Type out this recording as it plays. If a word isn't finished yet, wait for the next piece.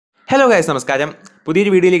Hello guys, നമസ്കാരം. പുതിയൊരു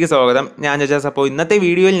വീഡിയോയിലേക്ക് സ്വാഗതം. ഞാൻ ജജാസ്. അപ്പോൾ ഇന്നത്തെ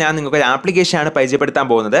വീഡിയോയിൽ ഞാൻ നിങ്ങൾക്ക് ഒരു ആപ്ലിക്കേഷനാണ് പരിചയപ്പെടുത്താൻ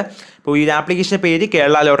പോകുന്നത്. അപ്പോൾ ഈ ആപ്ലിക്കേഷന്റെ പേര്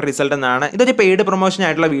കേരള ലോട്ടറി റിസൾട്ട് എന്നാണ്. ഇതൊരു പെയ്ഡ് പ്രൊമോഷൻ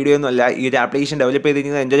ആയിട്ടുള്ള വീഡിയോ ഒന്നുമല്ല. ഈ ഒരു ആപ്ലിക്കേഷൻ ഡെവലപ്പ്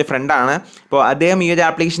ചെയ്തിരിക്കുന്നത് എൻ്റെ ഒരു ഫ്രണ്ടാണ്. അപ്പോൾ അദ്ദേഹം ഈ ഒരു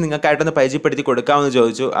ആപ്ലിക്കേഷൻ നിങ്ങൾക്കായിട്ടൊന്ന് പരിചയപ്പെടുത്തി കൊടുക്കാമെന്ന്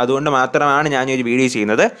ചോദിച്ചു. അതുകൊണ്ട് മാത്രമാണ് ഞാൻ ഈ ഒരു വീഡിയോ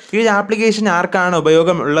ചെയ്യുന്നത്. ഈ ഒരു ആപ്ലിക്കേഷൻ ആർക്കാണ്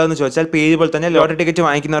ഉപയോഗം ഉള്ളതെന്ന് ചോദിച്ചാൽ പേര് പോലെ തന്നെ ലോട്ടറി ടിക്കറ്റ്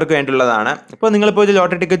വാങ്ങിക്കുന്നവർക്ക് വേണ്ടിയുള്ളതാണ്. ഇപ്പോൾ നിങ്ങളിപ്പോൾ ഒരു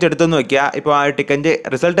ലോട്ടറി ടിക്കറ്റ് എടുത്തെന്ന് വയ്ക്കുക. ഇപ്പോൾ ആ ടിക്കറ്റിൻ്റെ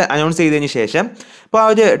റിസൾട്ട് അനൗൺസ് ചെയ്തതിന് ശേഷം ഇപ്പോൾ ആ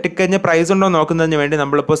ഒരു ടിക്കറ്റിന് പ്രൈസ് ഉണ്ടോ നോക്കുന്നതിന് വേണ്ടി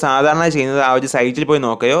നമ്മളിപ്പോൾ സാധാരണ ചെയ്യുന്നത് ആ ഒരു സൈറ്റിൽ പോയി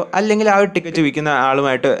നോക്കുകയോ അല്ലെങ്കിൽ ആ ഒരു ടിക്കറ്റ് വിൽക്കുന്ന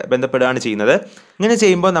ആളുമായിട്ട് ബന്ധപ്പെടുകയാണ് ചെയ്യുന്നത്. ഇങ്ങനെ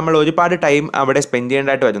ചെയ്യുമ്പോൾ നമ്മൾ ഒരുപാട് ടൈം അവിടെ സ്പെൻഡ്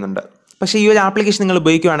ചെയ്യേണ്ടതായിട്ട് വരുന്നുണ്ട്. പക്ഷേ ഈ ഒരു ആപ്ലിക്കേഷൻ നിങ്ങൾ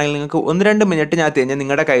ഉപയോഗിക്കുകയാണെങ്കിൽ നിങ്ങൾക്ക് 1-2 മിനിറ്റിനകത്ത് കഴിഞ്ഞാൽ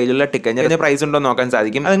നിങ്ങളുടെ കയ്യിലുള്ള ടിക്കറ്റിന് പ്രൈസ് ഉണ്ടോ നോക്കാൻ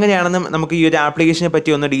സാധിക്കും. അതെങ്ങനെയാണെന്ന് നമുക്ക് ഈ ഒരു ആപ്ലിക്കേഷനെ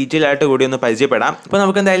പറ്റി ഒന്ന് ഡീറ്റെയിൽ ആയിട്ട് കൂടി ഒന്ന് പരിചയപ്പെടാം. അപ്പോൾ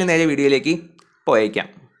നമുക്ക് എന്തായാലും നേരെ വീഡിയോയിലേക്ക് പോയേക്കാം.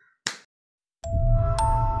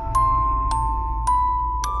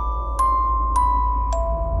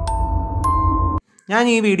 ഞാൻ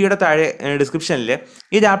ഈ വീഡിയോയുടെ താഴെ ഡിസ്ക്രിപ്ഷനിൽ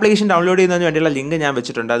ഈ ആപ്ലിക്കേഷൻ ഡൗൺലോഡ് ചെയ്യുന്നതിന് വേണ്ടിയുള്ള ലിങ്ക് ഞാൻ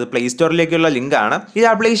വെച്ചിട്ടുണ്ട്. അത് പ്ലേ സ്റ്റോറിലേക്കുള്ള ലിങ്കാണ്. ഈ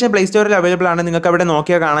ആപ്ലിക്കേഷൻ പ്ലേ സ്റ്റോറിൽ അവൈലബിൾ ആണ്. നിങ്ങൾക്ക് അവിടെ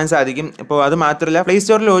നോക്കിയാൽ കാണാൻ സാധിക്കും. അപ്പോൾ അത് മാത്രമല്ല, പ്ലേ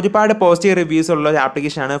സ്റ്റോറിൽ ഒരുപാട് പോസിറ്റീവ് റിവ്യൂസ് ഉള്ള ഒരു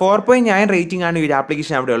ആപ്ലിക്കേഷനാണ്. 4.9 റേറ്റിംഗ് ആണ് ഈ ഒരു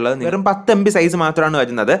ആപ്ലിക്കേഷൻ അവിടെ ഉള്ളത്. വെറും 10 MB സൈസ് മാത്രമാണ്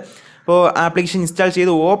വരുന്നത്. അപ്പോൾ ആപ്ലിക്കേഷൻ ഇൻസ്റ്റാൾ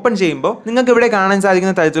ചെയ്ത് ഓപ്പൺ ചെയ്യുമ്പോൾ നിങ്ങൾക്ക് ഇവിടെ കാണാൻ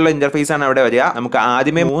സാധിക്കുന്ന തരത്തിലുള്ള ഇന്റർഫേസ് ആണ് അവിടെ വരിക. നമുക്ക്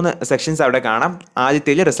ആദ്യമേ 3 സെക്ഷൻസ് അവിടെ കാണാം.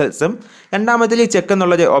 ആദ്യത്തിൽ റിസൾട്ട്സും, രണ്ടാമത്തിൽ ചെക്ക്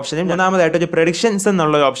എന്നുള്ളൊരു ഓപ്ഷനും, മൂന്നാമതായിട്ട് ഒരു പ്രഡിക്ഷൻസ്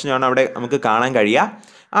എന്നുള്ള ഓപ്ഷനുമാണ് അവിടെ നമുക്ക് കാണാൻ കഴിയുക.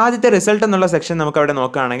 ആദ്യത്തെ റിസൾട്ട് എന്നുള്ള സെക്ഷൻ നമുക്ക് അവിടെ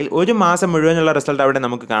നോക്കുകയാണെങ്കിൽ ഒരു മാസം മുഴുവനുള്ള റിസൾട്ട് അവിടെ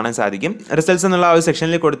നമുക്ക് കാണാൻ സാധിക്കും. റിസൾട്ട്സ് എന്നുള്ള ആ ഒരു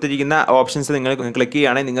സെക്ഷനിൽ കൊടുത്തിരിക്കുന്ന ഓപ്ഷൻസ് നിങ്ങൾ ക്ലിക്ക്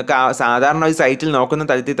ചെയ്യുകയാണെങ്കിൽ നിങ്ങൾക്ക് ആ സാധാരണ ഒരു സൈറ്റിൽ നോക്കുന്ന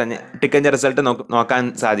തരത്തിൽ തന്നെ ടിക്കറ്റിന്റെ റിസൾട്ട്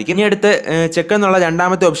നോക്കാൻ സാധിക്കും. ഇനി അടുത്ത് ചെക്ക് എന്നുള്ള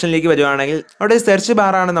രണ്ടാമത്തെ ഓപ്ഷനിലേക്ക് വരുവാണെങ്കിൽ അവിടെ സെർച്ച്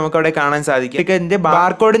ബാറാണ് നമുക്ക് അവിടെ കാണാൻ സാധിക്കും. ടിക്കറ്റിന്റെ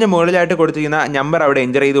ബാർകോഡിന് മുകളിലായിട്ട് കൊടുത്തിരിക്കുന്ന നമ്പർ അവിടെ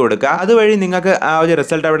എൻ്റർ ചെയ്ത് കൊടുക്കുക. അതുവഴി നിങ്ങൾക്ക് ആ ഒരു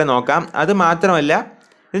റിസൾട്ട് അവിടെ നോക്കാം. അത് മാത്രമല്ല,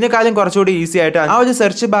 ഇതിനേക്കാളും കുറച്ചുകൂടി ഈസി ആയിട്ട് ആ ഒരു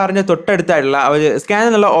സെർച്ച് ബാറിന്റെ തൊട്ടടുത്തായിട്ടുള്ള ആ ഒരു സ്കാൻ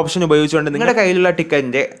എന്നുള്ള ഓപ്ഷൻ ഉപയോഗിച്ചുകൊണ്ട് നിങ്ങളുടെ കയ്യിലുള്ള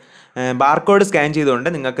ടിക്കറ്റിന്റെ ബാർകോഡ് സ്കാൻ ചെയ്തുകൊണ്ട്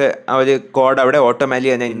നിങ്ങൾക്ക് ആ ഒരു കോഡ് അവിടെ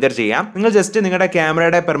ഓട്ടോമാറ്റിക്കലി തന്നെ എൻ്റർ ചെയ്യാം. നിങ്ങൾ ജസ്റ്റ് നിങ്ങളുടെ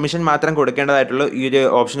ക്യാമറയുടെ പെർമിഷൻ മാത്രം കൊടുക്കേണ്ടതായിട്ടുള്ള ഈ ഒരു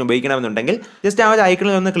ഓപ്ഷൻ ഉപയോഗിക്കണമെന്നുണ്ടെങ്കിൽ ജസ്റ്റ് ആ ഒരു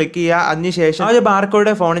ഐക്കണിൽ ഒന്ന് ക്ലിക്ക് ചെയ്യുക. അതിനുശേഷം ആ ഒരു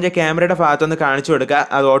ബാർകോഡ് ഫോണിന്റെ ക്യാമറയുടെ ഭാഗത്തൊന്ന് കാണിച്ചു കൊടുക്കുക.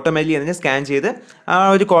 അത് ഓട്ടോമാറ്റിക്കലി തന്നെ സ്കാൻ ചെയ്ത് ആ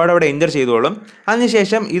ഒരു കോഡ് അവിടെ എൻ്റർ ചെയ്തോളും.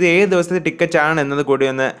 അതിനുശേഷം ഇത് ഏത് ദിവസത്തെ ടിക്കറ്റ് ആണ് എന്നത് കൂടി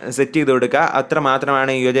ഒന്ന് സെറ്റ് ചെയ്ത് കൊടുക്കുക. അത്ര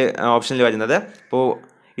മാത്രമാണ് ഈ ഒരു ഓപ്ഷനിൽ വരുന്നത്. അപ്പോൾ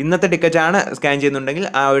ഇന്നത്തെ ടിക്കറ്റാണ് സ്കാൻ ചെയ്യുന്നുണ്ടെങ്കിൽ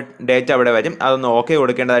ആ ഒരു ഡേറ്റ് അവിടെ വരും. അതൊന്ന് ഓക്കെ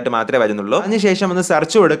കൊടുക്കേണ്ടതായിട്ട് മാത്രമേ വരുന്നുള്ളൂ. അതിനുശേഷം ഒന്ന്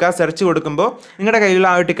സെർച്ച് കൊടുക്കുക. സെർച്ച് കൊടുക്കുമ്പോൾ നിങ്ങളുടെ കയ്യിലുള്ള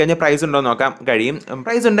ആ ഒരു ടിക്കറ്റിന് പ്രൈസ് ഉണ്ടോ നോക്കാൻ കഴിയും.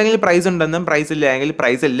 പ്രൈസ് ഉണ്ടെങ്കിൽ പ്രൈസ് ഉണ്ടെന്നും പ്രൈസ് ഇല്ല എങ്കിൽ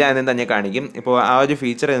പ്രൈസ് ഇല്ല എന്നും തന്നെ കാണിക്കും. ഇപ്പോൾ ആ ഒരു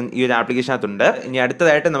ഫീച്ചർ ഈ ഒരു ആപ്ലിക്കേഷനകത്തുണ്ട്. ഇനി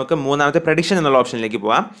അടുത്തതായിട്ട് നമുക്ക് മൂന്നാമത്തെ പ്രഡിക്ഷൻ എന്നുള്ള ഓപ്ഷനിലേക്ക്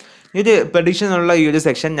പോകാം. ഇത് പ്രഡിക്ഷൻ എന്നുള്ള ഈ ഒരു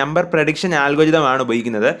സെക്ഷൻ നമ്പർ പ്രഡിക്ഷൻ ആൽഗോരിതമാണ്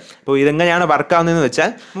ഉപയോഗിക്കുന്നത്. അപ്പോൾ ഇതെങ്ങനെയാണ് വർക്ക് ആവുന്നതെന്ന് വെച്ചാൽ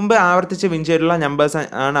മുമ്പ് ആവർത്തിച്ച് വിൻ ചെയ്തിട്ടുള്ള നമ്പേഴ്സ്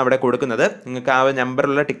ആണ് അവിടെ കൊടുക്കുന്നത്. നിങ്ങൾക്ക് ആ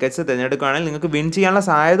നമ്പറുള്ള ടിക്കറ്റ്സ് തിരഞ്ഞെടുക്കുകയാണെങ്കിൽ നിങ്ങൾക്ക് വിൻ ചെയ്യാനുള്ള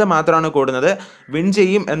സാധ്യത മാത്രമാണ് കൂടുന്നത്. വിൻ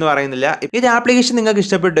ചെയ്യും എന്ന് പറയുന്നില്ല. ഈ ആപ്ലിക്കേഷൻ നിങ്ങൾക്ക്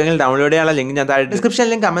ഇഷ്ടപ്പെട്ടെങ്കിൽ ഡൗൺലോഡ് ചെയ്യാനുള്ള ലിങ്ക് ഞാൻ താഴെ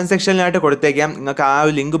ഡിസ്ക്രിപ്ഷനിലും കമന്റ് സെക്ഷനിലായിട്ട് കൊടുത്തേക്കാം. നിങ്ങൾക്ക് ആ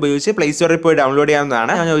ഒരു ലിങ്ക് ഉപയോഗിച്ച് പ്ലേ സ്റ്റോറിൽ പോയി ഡൗൺലോഡ്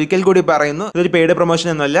ചെയ്യാവുന്നതാണ്. ഞാൻ ഒരിക്കൽ കൂടി പറയുന്നു, ഇതൊരു പെയ്ഡ് പ്രൊമോഷൻ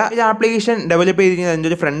ഒന്നുമല്ല. ഈ ആപ്ലിക്കേഷൻ ഡെവലപ്പ് ചെയ്തിരിക്കുന്നത്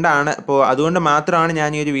എൻ്റെ ഒരു ഫ്രണ്ടാണ്. അപ്പോൾ അതുകൊണ്ട് മാത്രമാണ് ഞാൻ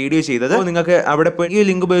ഈ ഒരു വീഡിയോ ചെയ്തത്. നിങ്ങൾക്ക് അവിടെ പോയി ഈ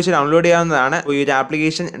ലിങ്ക് ഉപയോഗിച്ച് ഡൗൺലോഡ് ചെയ്യാവുന്നതാണ്. ഈ ഒരു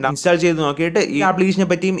ആപ്ലിക്കേഷൻ ഇൻസ്റ്റാൾ ചെയ്ത് നോക്കിയിട്ട് ഈ ആപ്ലിക്കേഷനെ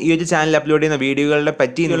പറ്റിയും ഈ ഒരു ചാനൽ അപ്ലോഡ് ചെയ്യുന്ന വീഡിയോകളെ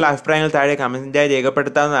പറ്റിയുള്ള അഭിപ്രായങ്ങൾ താഴെ കമന്റായി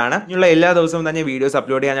രേഖപ്പെടുത്താവുന്നതാണ്. ഇനിയുള്ള എല്ലാ ദിവസവും തന്നെ വീഡിയോസ്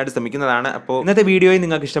അപ്ലോഡ് ചെയ്യാനായിട്ട് ശ്രമിക്കുന്നതാണ്. അപ്പോൾ ഇന്നത്തെ വീഡിയോയിൽ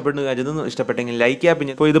നിങ്ങൾക്ക് ഇഷ്ടപ്പെടുന്നു കരുതുന്നു. ഇഷ്ടപ്പെട്ടെങ്കിൽ ലൈക്ക് ചെയ്യുക.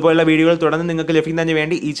 പിന്നെ ഇപ്പോൾ ഇതുപോലുള്ള വീഡിയോകൾ തുടർന്ന് നിങ്ങൾക്ക് ലഭിക്കുന്നതിന്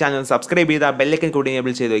വേണ്ടി ഈ ചാനൽ സബ്സ്ക്രൈബ് ചെയ്ത് ആ ബെല്ലൈക്കൺ കൂടി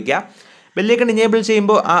എനേബിൾ ചെയ്ത് വയ്ക്കുക. ബെല്ലൈക്കൺ എനേബിൾ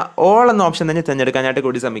ചെയ്യുമ്പോൾ ആ ഓൾ എന്ന ഓപ്ഷൻ തന്നെ തിരഞ്ഞെടുക്കാനായിട്ട്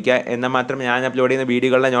കൂടി ശ്രമിക്കുക. എന്നാൽ മാത്രമേ ഞാൻ അപ്ലോഡ് ചെയ്യുന്ന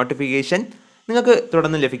വീഡിയോകളുടെ നോട്ടിഫിക്കേഷൻ നിങ്ങൾക്ക്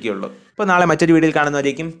തുടർന്ന് ലഭിക്കുകയുള്ളൂ. അപ്പോൾ നാളെ മറ്റൊരു വീഡിയോയിൽ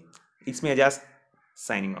കാണുന്നവരേക്കും it's me Ajaz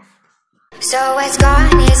signing off. So it's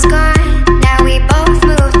gone, it's gone.